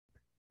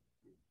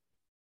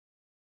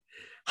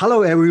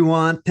Hello,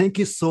 everyone. Thank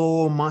you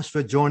so much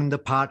for joining the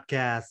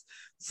podcast.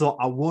 So,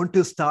 I want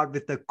to start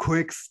with a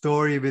quick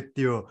story with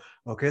you.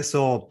 Okay,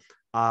 so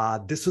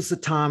this was the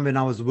time when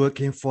I was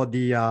working for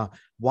the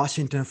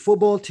Washington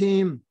football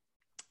team.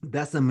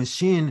 That's a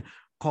machine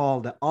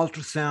called the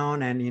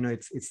ultrasound, and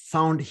it's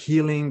sound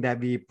healing that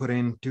we put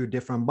into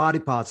different body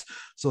parts.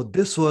 So,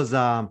 this was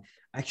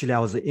actually I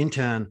was an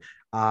intern.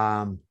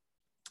 Um,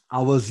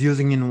 I was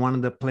using in one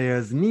of the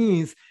players'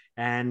 knees.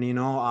 And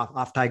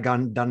after I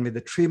got done with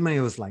the treatment,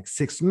 it was like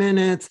 6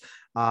 minutes.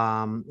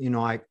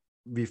 I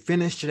we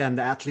finished it, and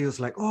the athlete was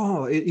like,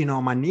 "Oh,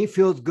 my knee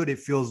feels good. It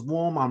feels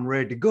warm. I'm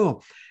ready to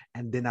go."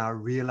 And then I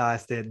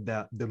realized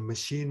that the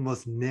machine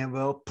was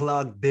never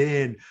plugged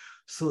in.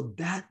 So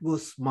that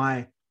was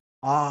my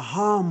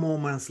aha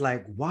moments.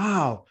 Like,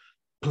 wow,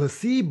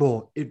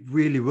 placebo, it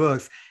really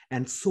works.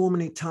 And so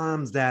many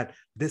times that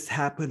this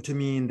happened to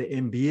me in the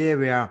NBA,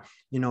 where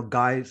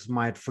guys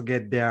might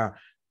forget their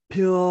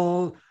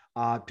pill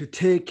to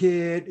take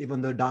it,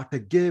 even though doctor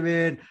gave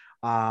it,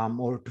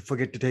 or to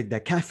forget to take their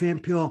caffeine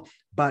pill.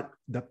 But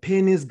the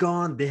pain is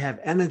gone. They have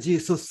energy.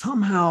 So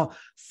somehow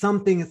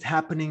something is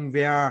happening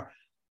where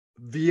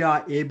we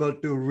are able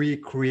to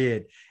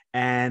recreate.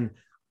 And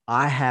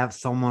I have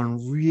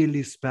someone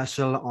really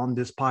special on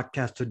this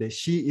podcast today.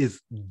 She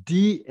is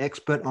the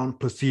expert on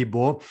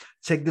placebo.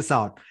 Check this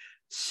out.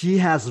 She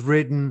has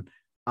written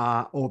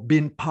or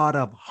been part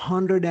of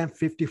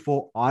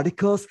 154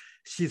 articles.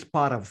 She's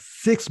part of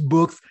 6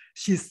 books.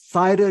 She's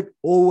cited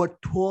over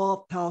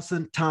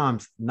 12,000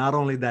 times. Not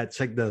only that,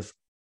 check this.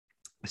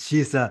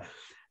 She's a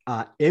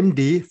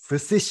MD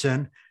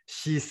physician.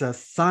 She's a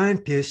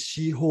scientist.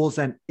 She holds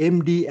an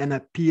MD and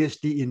a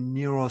PhD in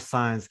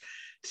neuroscience.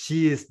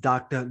 She is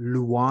Dr.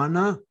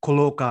 Luana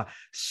Koloka.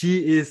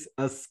 She is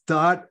a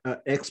stud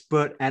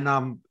expert, and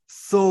I'm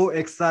so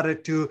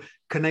excited to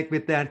connect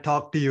with her and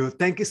talk to you.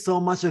 Thank you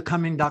so much for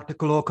coming, Dr.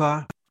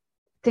 Koloka.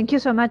 Thank you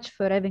so much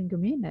for having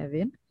me,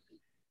 Nevin.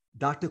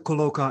 Dr.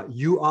 Koloka,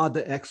 you are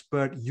the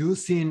expert. You've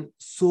seen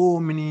so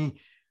many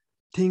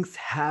things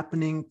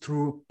happening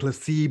through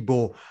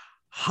placebo.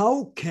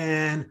 How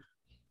can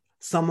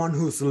someone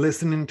who's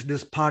listening to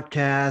this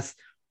podcast,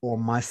 or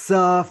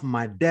myself,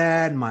 my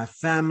dad, my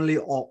family,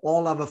 or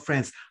all our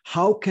friends,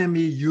 how can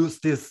we use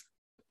this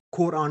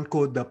quote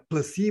unquote the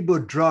placebo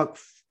drug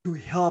to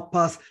help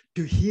us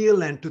to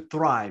heal and to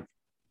thrive?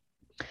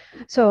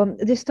 So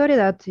the story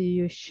that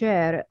you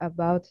share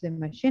about the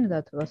machine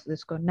that was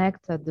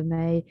disconnected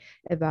may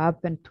have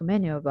happened to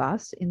many of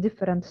us in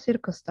different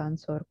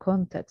circumstances or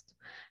contexts,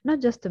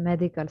 not just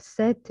medical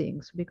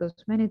settings, because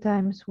many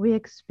times we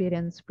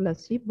experience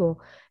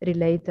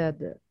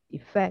placebo-related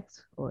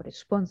effects or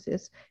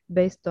responses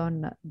based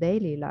on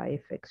daily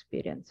life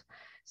experience.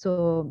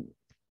 So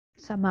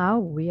somehow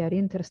we are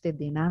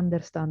interested in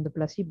understand the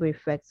placebo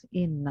effects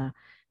in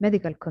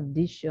medical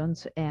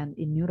conditions and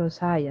in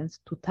neuroscience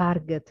to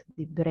target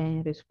the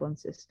brain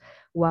responses.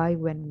 Why,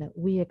 when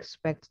we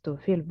expect to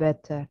feel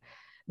better,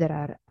 there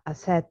are a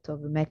set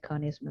of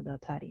mechanisms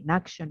that are in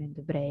action in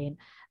the brain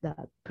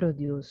that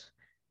produce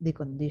the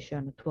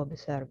condition to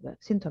observe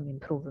symptom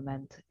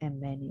improvement and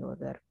many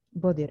other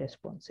body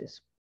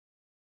responses.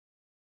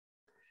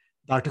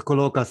 Dr.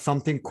 Koloka,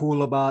 something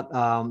cool about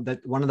that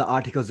one of the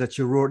articles that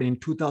you wrote in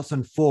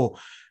 2004,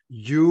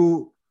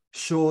 you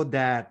showed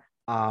that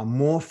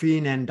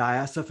morphine and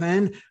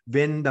diazepam,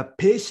 when the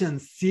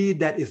patients see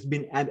that it's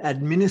been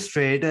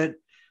administered,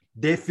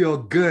 they feel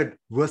good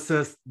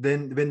versus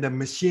then when the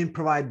machine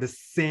provides the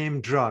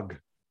same drug.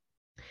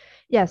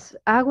 Yes,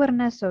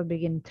 awareness of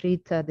being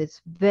treated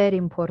is very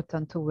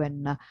important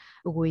when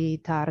we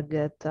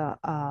target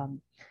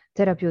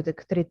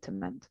therapeutic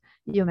treatment.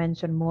 You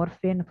mentioned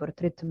morphine for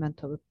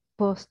treatment of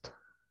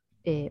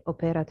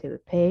post-operative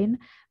pain,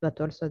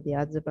 but also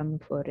diazepam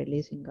for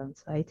releasing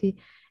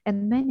anxiety,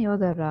 and many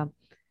other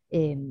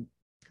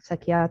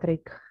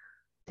psychiatric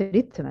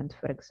treatment,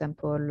 for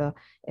example,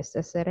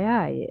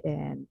 SSRI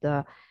and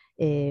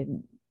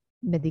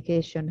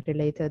medication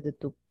related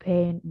to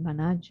pain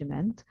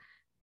management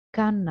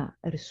can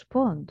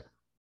respond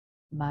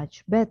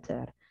much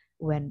better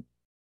when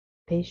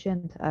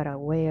patients are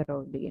aware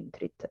of being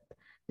treated.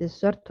 This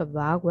sort of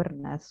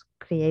awareness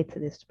creates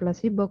this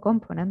placebo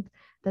component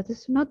that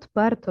is not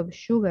part of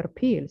sugar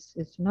pills,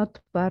 it's not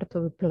part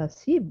of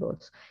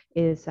placebos,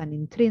 it's an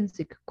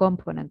intrinsic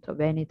component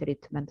of any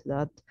treatment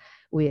that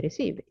we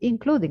receive,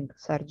 including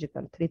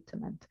surgical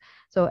treatment.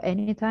 So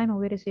anytime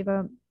we receive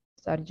a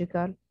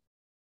surgical,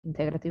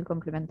 integrative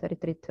complementary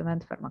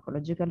treatment,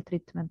 pharmacological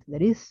treatment,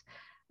 there is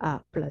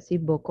a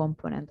placebo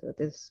component that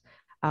is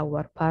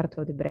our part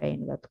of the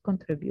brain that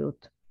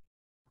contribute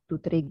to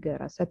trigger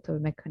a set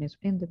of mechanisms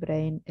in the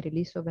brain,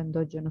 release of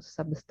endogenous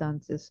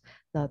substances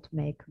that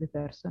make the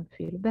person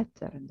feel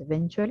better and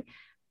eventually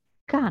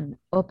can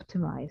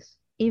optimize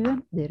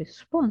even the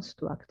response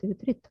to active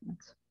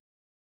treatments.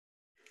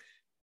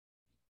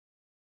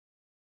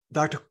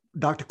 Dr.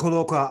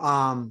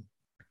 Koloka,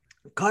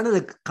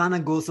 kind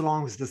of goes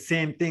along with the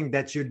same thing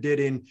that you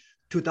did in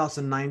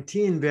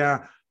 2019,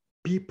 where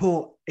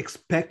people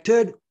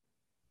expected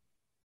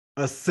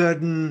a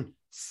certain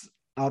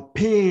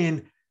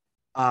pain.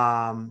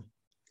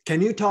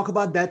 Can you talk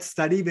about that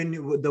study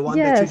the one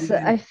that you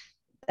Yes, did?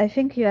 I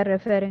think you are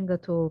referring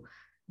to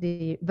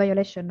the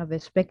violation of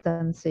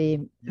expectancy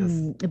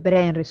Yes.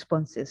 brain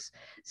responses.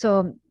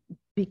 So,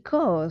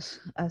 because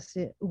as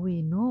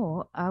we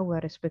know, our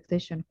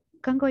expectation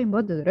can go in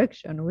both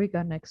direction. We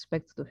can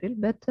expect to feel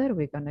better,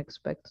 we can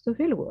expect to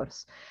feel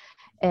worse.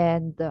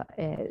 And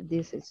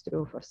this is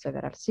true for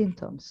several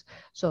symptoms.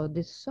 So,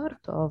 this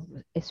sort of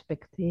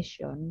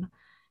expectation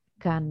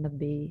can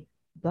be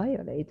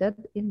violated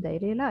in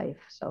daily life.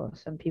 So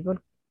some people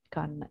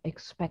can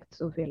expect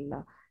to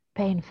feel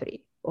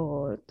pain-free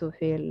or to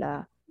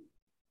feel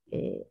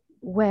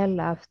well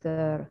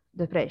after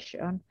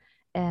depression.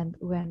 And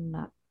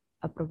when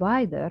a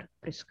provider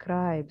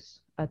prescribes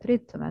a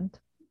treatment,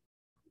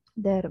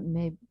 there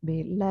may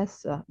be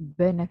less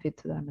benefit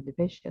than the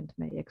patient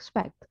may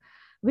expect.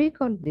 We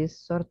call this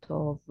sort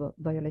of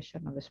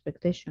violation of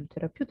expectation,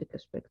 therapeutic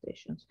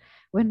expectations.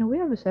 When we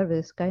observe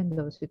this kind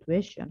of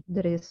situation,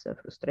 there is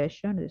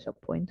frustration,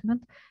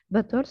 disappointment,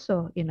 but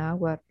also in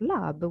our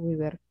lab, we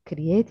were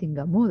creating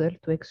a model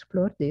to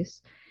explore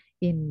this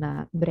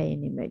in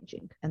brain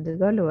imaging. And the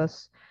goal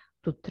was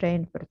to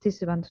train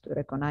participants to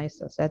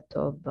recognize a set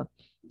of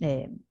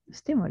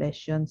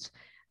stimulations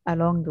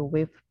along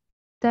with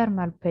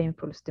thermal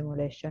painful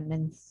stimulation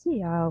and see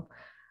how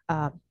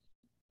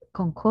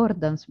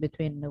concordance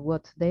between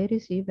what they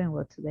receive and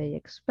what they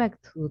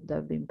expect would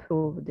have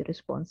improved the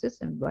responses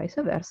and vice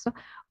versa,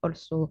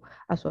 also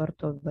a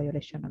sort of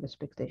violation of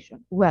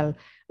expectation. Well,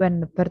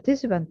 when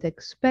participants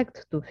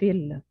expect to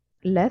feel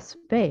less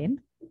pain,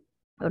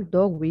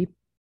 although we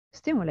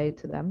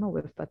stimulate them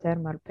with a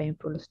thermal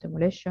painful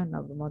stimulation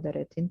of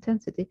moderate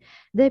intensity,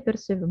 they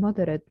perceive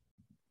moderate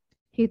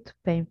heat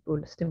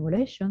painful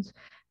stimulations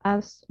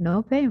as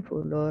no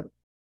painful or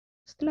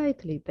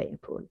slightly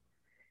painful.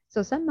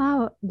 So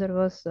somehow there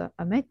was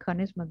a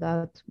mechanism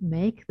that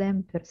make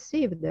them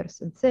perceive their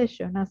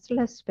sensation as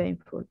less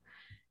painful.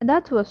 And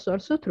that was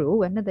also true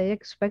when they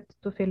expect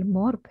to feel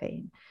more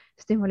pain.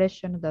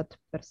 Stimulation that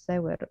per se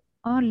were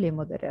only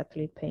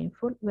moderately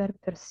painful were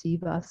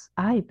perceived as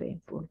high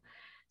painful.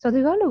 So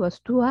the goal was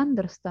to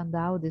understand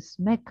how this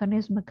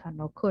mechanism can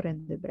occur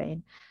in the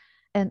brain.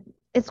 And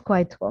it's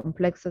quite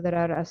complex. There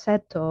are a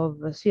set of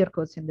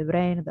circuits in the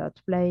brain that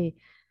play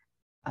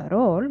a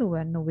role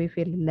when we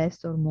feel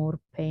less or more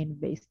pain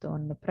based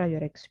on prior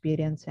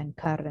experience and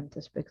current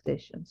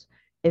expectations.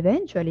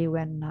 Eventually,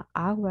 when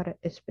our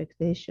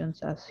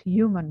expectations as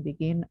human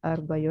beings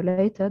are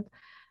violated,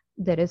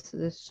 there is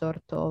this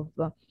sort of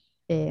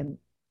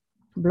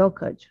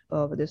blockage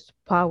of this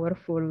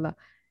powerful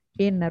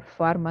inner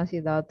pharmacy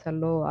that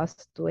allow us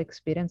to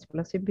experience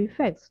placebo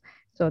effects.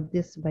 So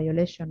this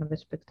violation of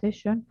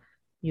expectation,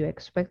 you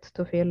expect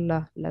to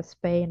feel less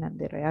pain,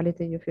 and in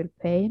reality you feel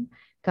pain,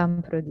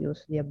 can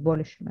produce the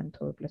abolishment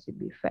of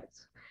placebo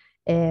effects.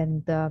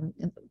 And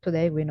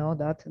today we know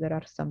that there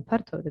are some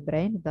parts of the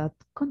brain that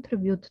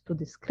contribute to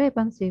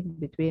discrepancy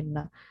between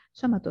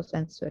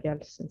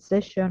somatosensorial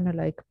sensation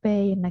like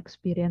pain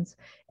experience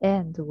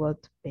and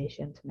what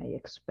patient may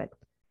expect.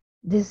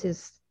 This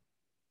is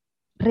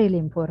really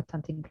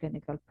important in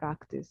clinical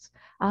practice.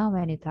 How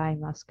many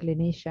times as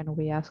clinician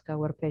we ask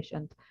our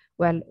patient,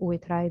 well, we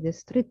try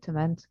this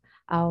treatment,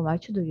 how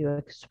much do you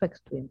expect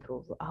to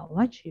improve? How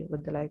much you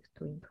would like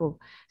to improve?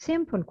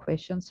 Simple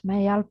questions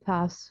may help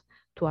us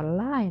to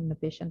align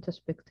patient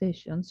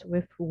expectations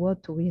with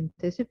what we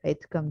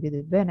anticipate can be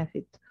the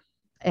benefit.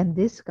 And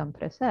this can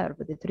preserve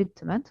the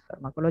treatment,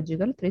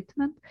 pharmacological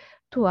treatment,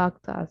 to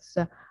act as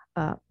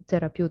a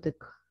therapeutic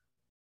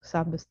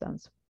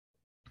substance.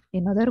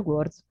 In other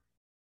words,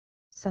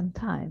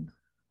 sometimes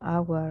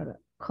our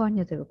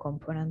cognitive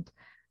component,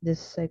 this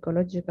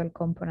psychological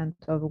component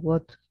of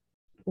what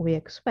we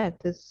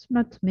expect, is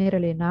not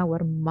merely in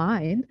our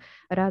mind,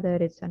 rather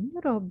it's a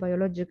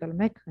neurobiological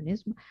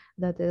mechanism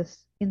that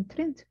is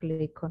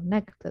intrinsically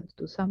connected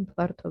to some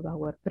part of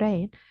our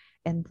brain,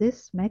 and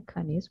these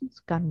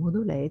mechanisms can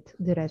modulate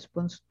the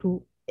response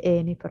to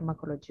any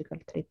pharmacological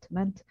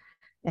treatment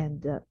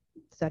and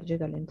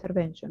surgical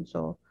intervention.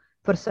 So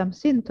for some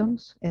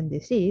symptoms and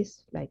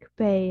disease, like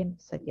pain,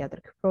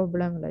 psychiatric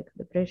problem, like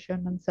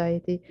depression,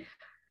 anxiety,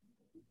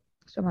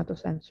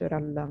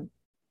 somatosensorial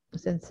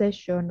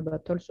sensation,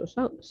 but also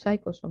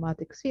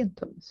psychosomatic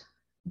symptoms,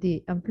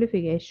 the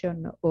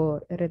amplification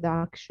or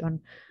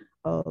reduction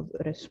of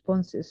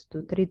responses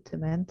to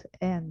treatment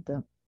and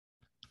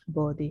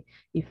body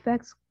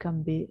effects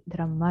can be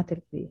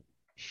dramatically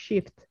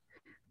shift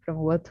from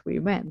what we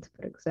meant,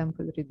 for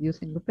example,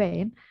 reducing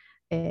pain,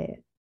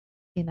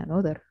 in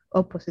another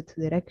opposite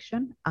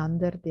direction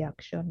under the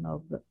action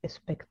of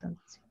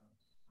expectancy.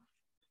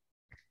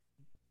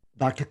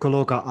 Dr.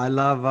 Koloka, I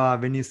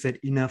love when you said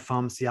inner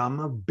pharmacy. I'm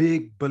a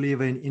big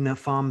believer in inner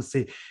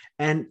pharmacy.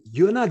 And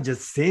you're not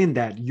just saying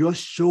that,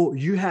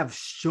 you have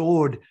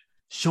shown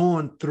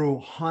through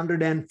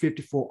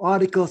 154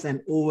 articles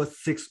and over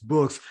 6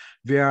 books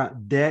where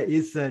there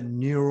is a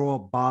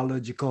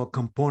neurobiological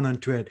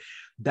component to it.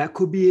 That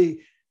could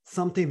be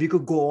something we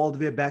could go all the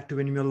way back to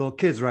when we were little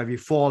kids, right? We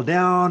fall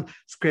down,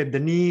 scrape the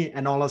knee,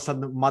 and all of a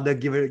sudden the mother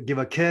give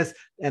a kiss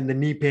and the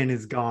knee pain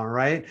is gone,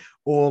 right?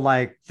 Or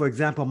like, for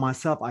example,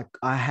 myself,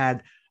 I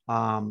had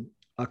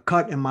a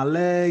cut in my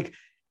leg.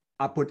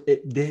 I put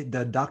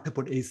the doctor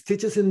put 8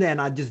 stitches in there,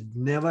 and I just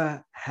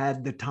never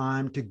had the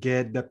time to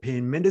get the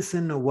pain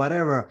medicine or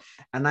whatever.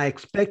 And I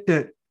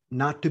expected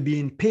not to be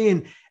in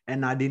pain,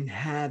 and I didn't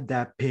have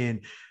that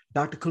pain.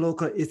 Dr.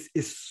 Kaloka,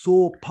 it's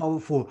so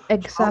powerful.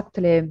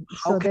 Exactly.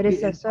 How So can there we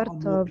is a empower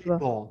sort more of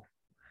people?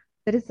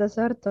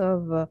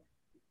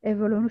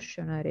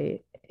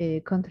 evolutionary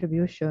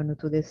contribution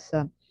to this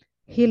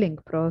healing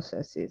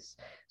processes.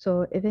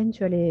 So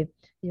eventually,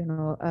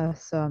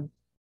 as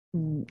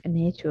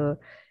nature,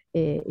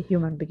 a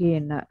human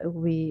being,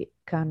 we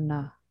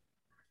can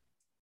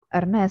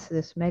harness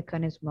this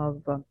mechanism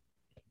of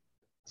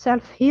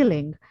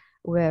self-healing,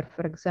 where,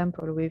 for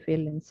example, we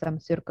feel in some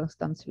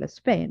circumstance less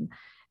pain,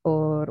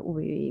 or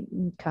we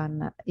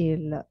can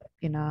heal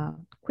in a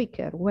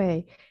quicker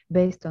way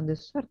based on the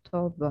sort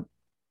of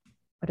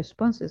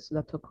responses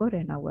that occur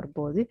in our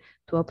body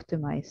to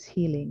optimize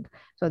healing.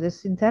 So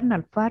this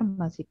internal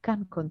pharmacy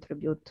can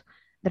contribute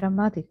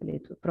dramatically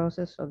to the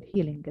process of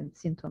healing and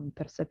symptom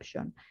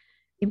perception.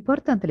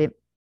 Importantly,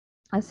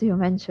 as you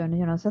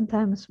mentioned,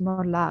 sometimes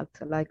small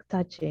acts like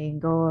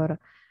touching or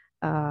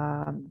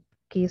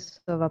kiss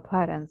of a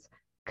parent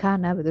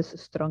can have this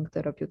strong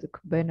therapeutic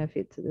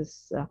benefit,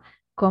 this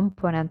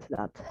component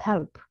that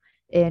help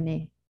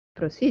any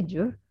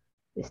procedure,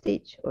 the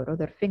stitch or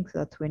other things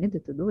that we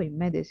needed to do in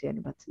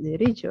medicine, but the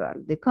ritual,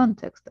 the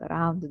context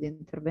around the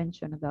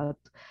intervention that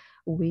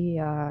we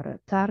are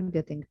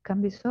targeting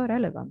can be so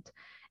relevant.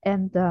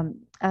 And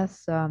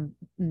as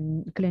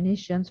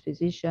clinicians,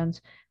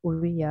 physicians,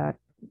 we are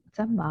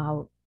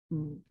somehow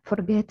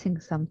forgetting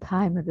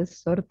sometime this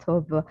sort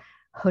of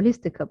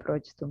holistic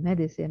approach to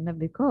medicine,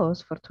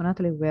 because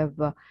fortunately we have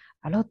a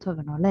lot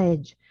of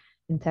knowledge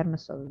in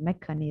terms of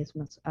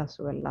mechanisms as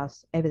well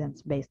as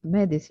evidence-based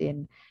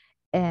medicine,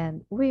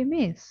 and we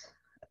miss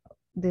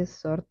this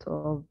sort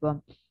of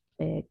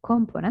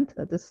component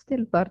that is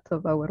still part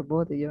of our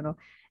body,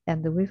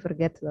 and we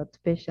forget that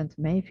patient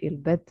may feel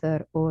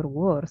better or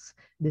worse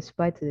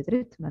despite the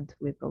treatment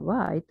we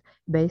provide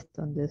based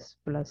on this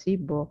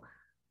placebo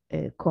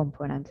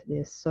component,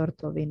 this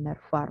sort of inner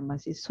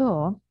pharmacy.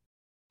 So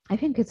I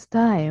think it's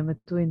time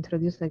to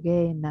introduce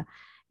again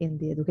in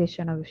the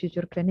education of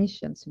future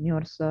clinicians,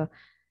 nurses,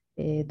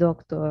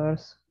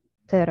 doctors,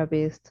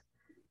 therapists,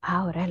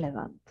 how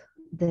relevant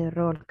their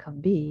role can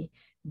be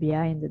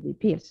behind the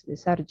pills, the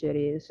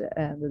surgeries,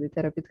 and the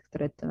therapeutic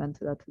treatment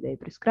that they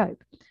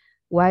prescribe.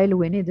 While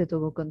we need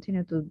to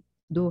continue to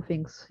do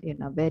things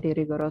in a very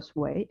rigorous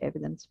way,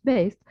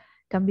 evidence-based,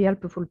 can be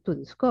helpful to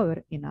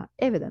discover in an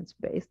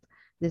evidence-based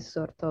this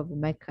sort of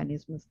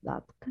mechanisms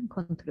that can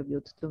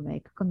contribute to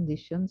make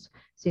conditions,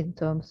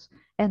 symptoms,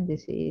 and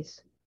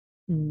disease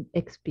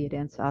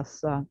experience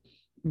as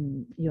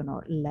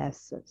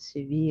less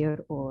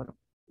severe or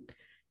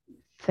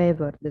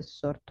favor this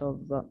sort of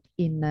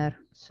inner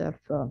self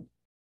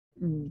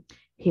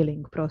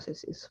healing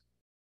processes.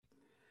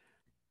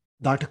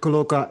 Dr.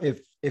 Kaloka,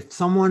 if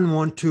someone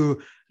want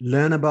to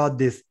learn about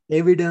this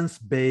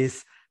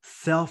evidence-based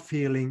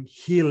self-healing,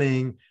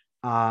 healing,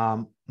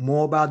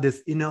 more about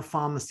this inner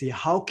pharmacy,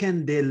 how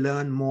can they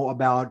learn more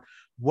about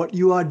what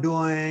you are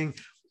doing?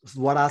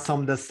 What are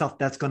some of the stuff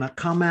that's going to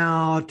come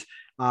out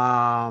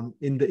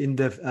in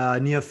the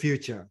near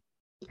future?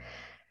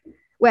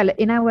 Well,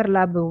 in our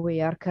lab, we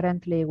are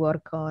currently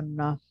work on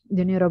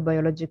the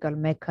neurobiological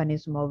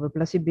mechanism of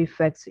placebo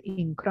effects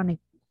in chronic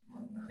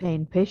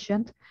pain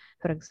patients.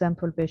 For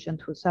example,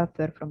 patients who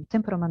suffer from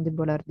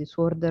temporomandibular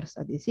disorders,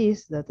 a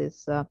disease that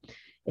is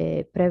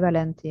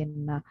prevalent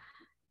in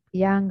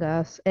young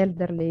as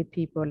elderly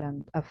people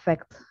and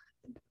affect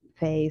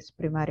face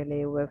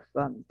primarily with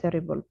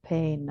terrible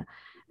pain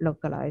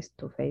localized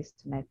to face,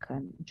 neck,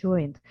 and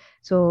joint.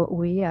 So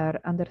we are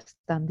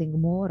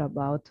understanding more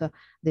about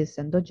this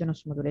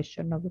endogenous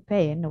modulation of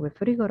pain with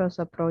rigorous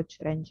approach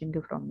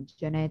ranging from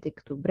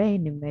genetic to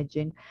brain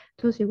imaging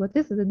to see what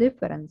is the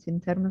difference in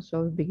terms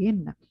of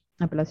begin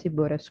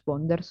placebo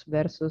responders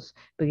versus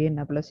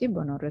begin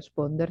placebo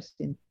non-responders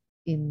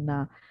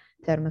in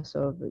terms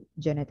of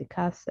genetic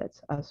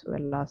assets as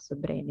well as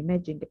brain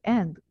imaging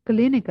and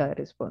clinical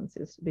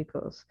responses,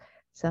 because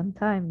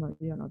sometimes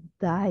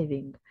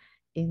diving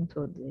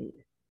into the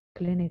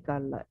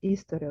clinical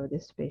history of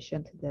this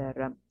patient,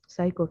 their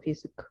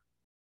psychophysic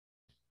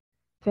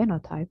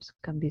phenotypes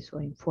can be so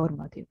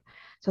informative.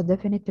 So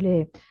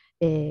definitely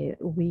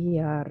we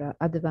are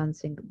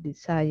advancing the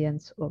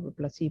science of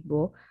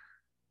placebo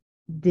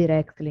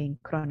directly in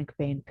chronic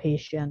pain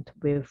patient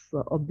with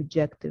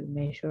objective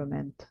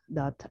measurement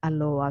that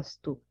allow us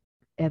to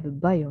have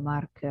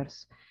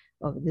biomarkers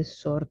of this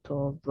sort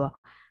of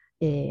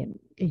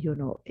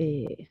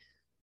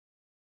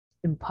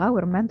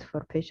empowerment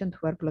for patients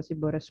who are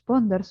placebo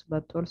responders,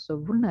 but also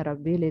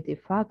vulnerability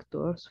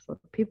factors for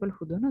people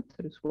who do not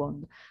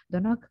respond, do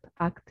not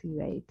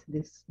activate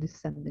these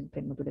descending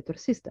pain modulator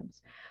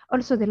systems.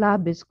 Also, the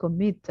lab is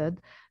committed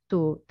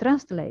to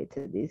translate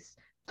these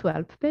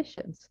 12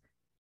 patients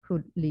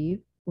who live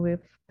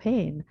with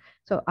pain.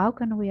 So how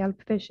can we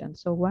help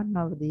patients? So one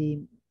of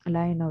the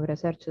line of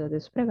research that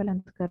is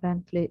prevalent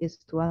currently is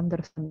to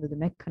understand the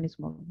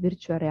mechanism of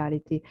virtual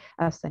reality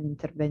as an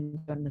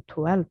intervention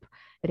to help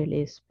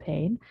release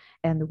pain.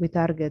 And we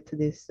target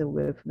this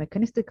with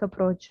mechanistic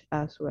approach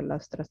as well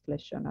as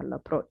translational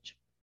approach.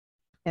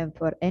 And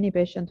for any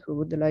patient who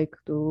would like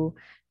to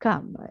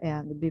come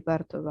and be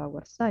part of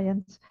our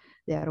science,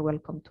 they are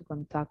welcome to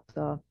contact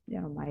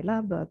my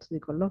lab at the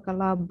Colloca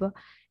Lab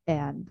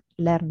and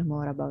learn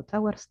more about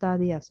our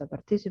study as a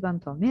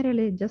participant or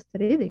merely just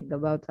reading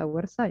about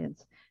our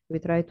science. We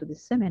try to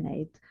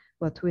disseminate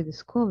what we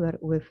discover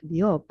with the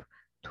hope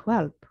to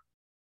help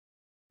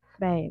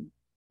frame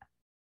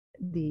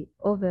the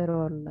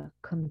overall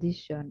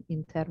condition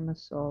in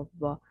terms of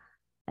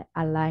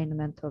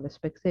alignment of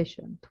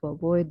expectation, to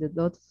avoid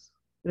those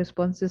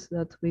responses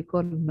that we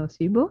call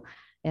nocebo,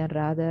 and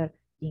rather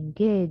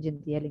engage in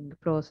the healing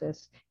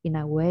process in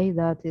a way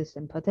that is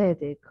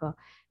empathetic,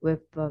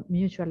 with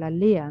mutual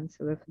alliance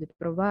with the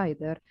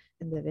provider,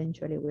 and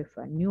eventually with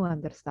a new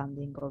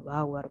understanding of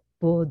our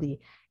body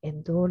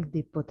and all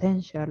the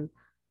potential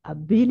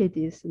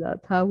abilities that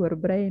our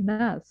brain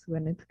has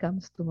when it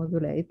comes to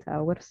modulate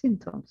our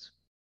symptoms.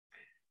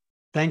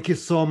 Thank you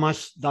so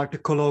much, Dr.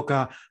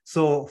 Colloca.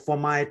 So for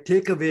my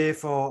takeaway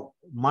for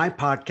my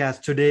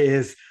podcast today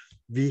is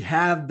we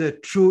have the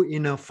true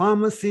inner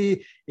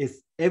pharmacy.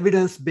 It's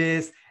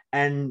evidence-based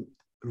and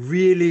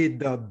really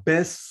the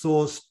best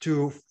source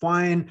to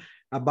find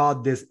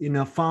about this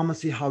inner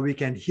pharmacy, how we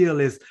can heal,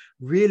 is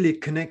really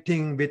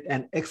connecting with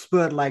an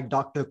expert like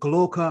Dr.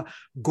 Colloca.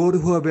 Go to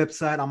her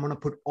website. I'm going to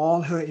put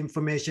all her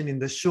information in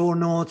the show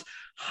notes.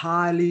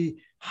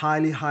 Highly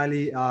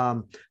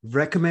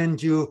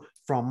recommend you.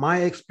 From my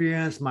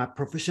experience, my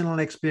professional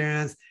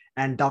experience,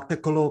 and Dr.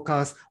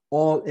 Colloca's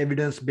all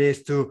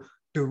evidence-based to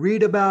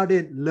read about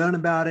it, learn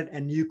about it,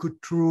 and you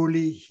could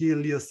truly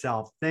heal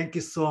yourself. Thank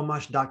you so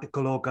much, Dr.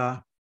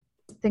 Colloca.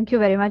 Thank you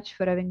very much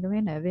for having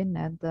me, Nevin,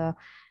 and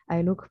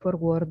I look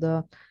forward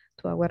to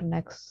our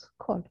next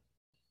call.